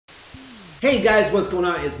Hey guys, what's going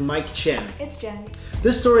on? It's Mike Chen. It's Jen.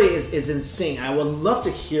 This story is insane. I would love to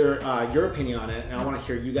hear your opinion on it, and I want to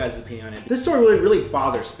hear you guys' opinion on it. This story really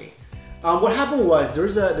bothers me. What happened was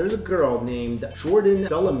there's a girl named Jordan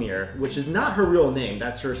Bellemere, which is not her real name.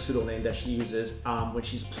 That's her pseudonym that she uses when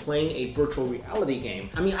she's playing a virtual reality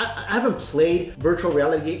game. I mean, I haven't played virtual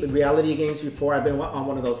reality games before. I've been on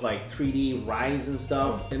one of those like 3D rides and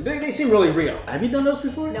stuff, and they seem really real. Have you done those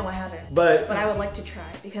before? No, I haven't. But I would like to try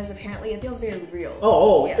because apparently it feels very real.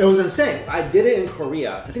 Oh, yeah. It was insane. I did it in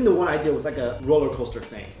Korea. I think the one I did was like a roller coaster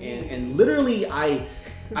thing, and literally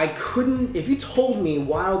I couldn't, if you told me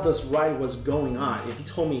while this ride was going on, if you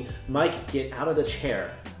told me, Mike, get out of the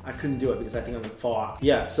chair, I couldn't do it because I think I'm gonna fall off.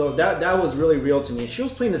 Yeah, so that was really real to me. She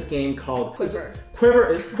was playing this game called Quiver.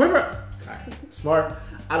 Quiver. Smart.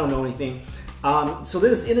 I don't know anything. So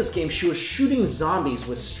in this game, she was shooting zombies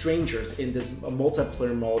with strangers in this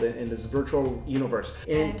multiplayer mode in this virtual universe.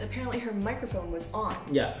 And apparently her microphone was on.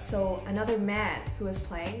 Yeah. So another man who was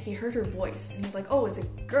playing, he heard her voice and he was like, oh, it's a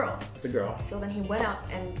girl. It's a girl. So then he went up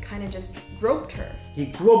and kind of just groped her. He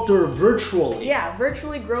groped her virtually. Yeah,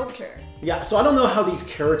 virtually groped her. Yeah, so I don't know how these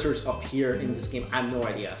characters appear in this game. I have no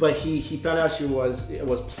idea. But he found out it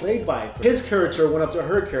was played by his character, went up to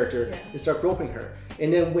her character and started groping her.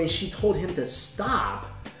 And then when she told him to stop,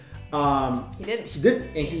 he didn't. He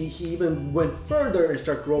didn't, and he even went further and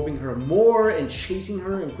started groping her more and chasing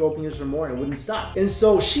her and groping her more and wouldn't stop. And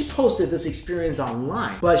so she posted this experience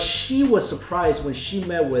online, but she was surprised when she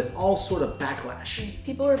met with all sort of backlash.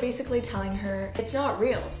 People were basically telling her it's not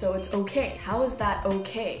real, so it's okay. How is that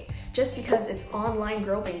okay? Just because it's online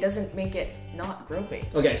groping doesn't make it not groping.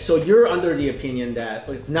 Okay, so you're under the opinion that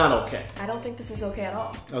it's not okay. I don't think this is okay at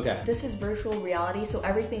all. Okay. This is virtual reality, so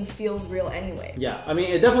everything feels real anyway. Yeah, I mean,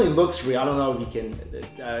 it definitely looks real. I don't know if you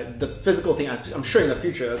can, the physical thing, I'm sure in the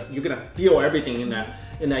future, you're gonna feel everything in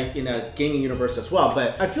a gaming universe as well.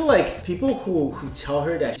 But I feel like people who tell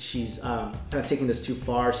her that she's kind of taking this too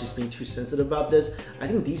far, she's being too sensitive about this, I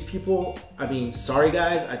think these people, I mean, sorry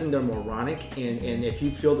guys, I think they're moronic. And if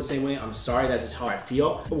you feel the same way, I'm sorry, that's just how I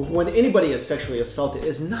feel. When anybody is sexually assaulted,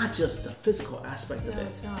 it's not just the physical aspect of it. No,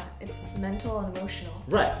 it's not. It's mental and emotional.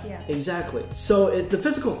 Right, yeah. Exactly. So the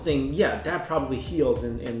physical thing, yeah, that probably heals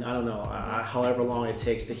in I don't know, however long it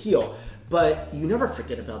takes to heal. But you never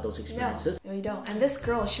forget about those experiences. No, you don't. And this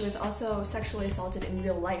girl, she was also sexually assaulted in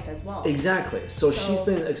real life as well. Exactly. So she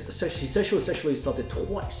said she was sexually assaulted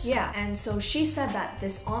twice. Yeah, and so she said that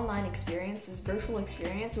this online experience, this virtual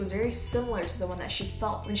experience, was very similar to the one that she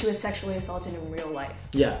felt when she was sexually assaulted in real life.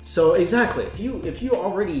 Yeah, so exactly. If you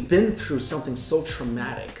already been through something so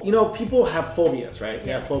traumatic, you know, people have phobias, right?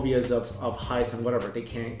 They have phobias of heights and whatever. They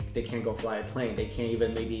can't go fly a plane. They can't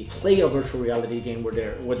even maybe play a virtual reality game where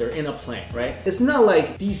they're in a plane. Right? It's not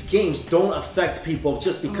like these games don't affect people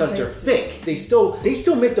just because they're fake. They still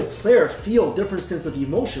make the player feel different sense of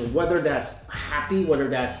emotion, whether that's happy, whether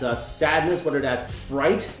that's sadness, whether that's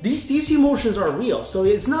fright. These emotions are real. So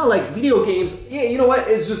it's not like video games, yeah, you know what?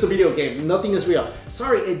 It's just a video game. Nothing is real.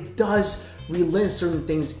 Sorry, it does relent certain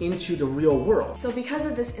things into the real world. So because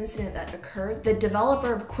of this incident that occurred, the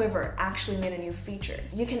developer of Quiver actually made a new feature.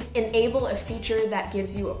 You can enable a feature that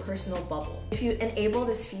gives you a personal bubble. If you enable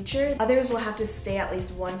this feature, others will have to stay at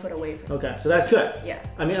least 1 foot away from you. Okay, so that's good. Yeah.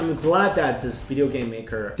 I mean, I'm glad that this video game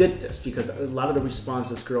maker did this because a lot of the response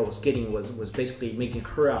this girl was getting was basically making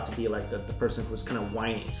her out to be like the person who was kind of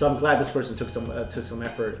whiny. So I'm glad this person took some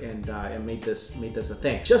effort and made this a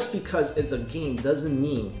thing. Just because it's a game doesn't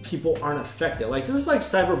mean people aren't affected. Like, this is like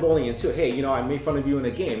cyberbullying too. Hey, you know, I made fun of you in a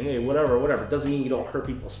game. Hey, whatever. Doesn't mean you don't hurt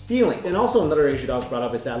people's feelings. And also another issue that was brought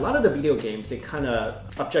up is that a lot of the video games, they kind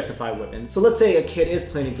of objectify women. So let's say a kid is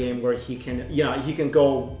playing a game where he can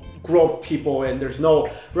go grope people and there's no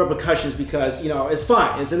repercussions because, you know, it's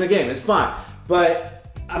fine. It's in the game. It's fine. But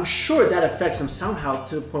I'm sure that affects him somehow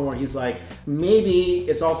to the point where he's like, maybe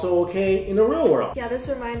it's also okay in the real world. Yeah, this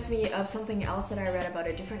reminds me of something else that I read about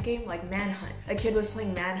a different game, like Manhunt. A kid was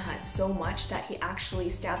playing Manhunt so much that he actually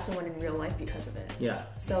stabbed someone in real life because of it. Yeah.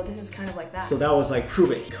 So this is kind of like that. So that was like,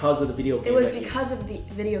 prove it, because of the video game. It was because of the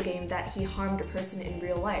video game that he harmed a person in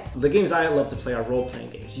real life. The games I love to play are role-playing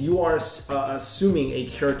games. You are assuming a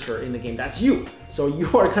character in the game. That's you. So you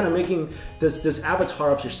are kind of making this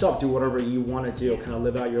avatar of yourself do whatever you want to do, kind of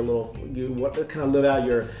live out your little, kind of live out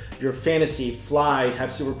your fantasy, fly, have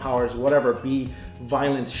superpowers, whatever, be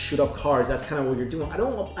violent, shoot up cars. That's kind of what you're doing. I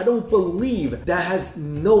don't believe that has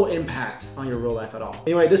no impact on your real life at all.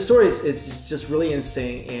 Anyway, this story is just really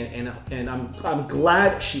insane, and I'm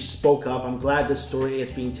glad she spoke up. I'm glad this story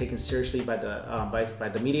is being taken seriously by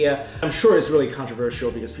the media. I'm sure it's really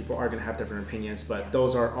controversial because people are gonna have different opinions, but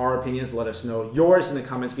those are our opinions. Let us know yours in the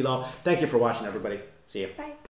comments below. Thank you for watching, everybody. See you. Bye.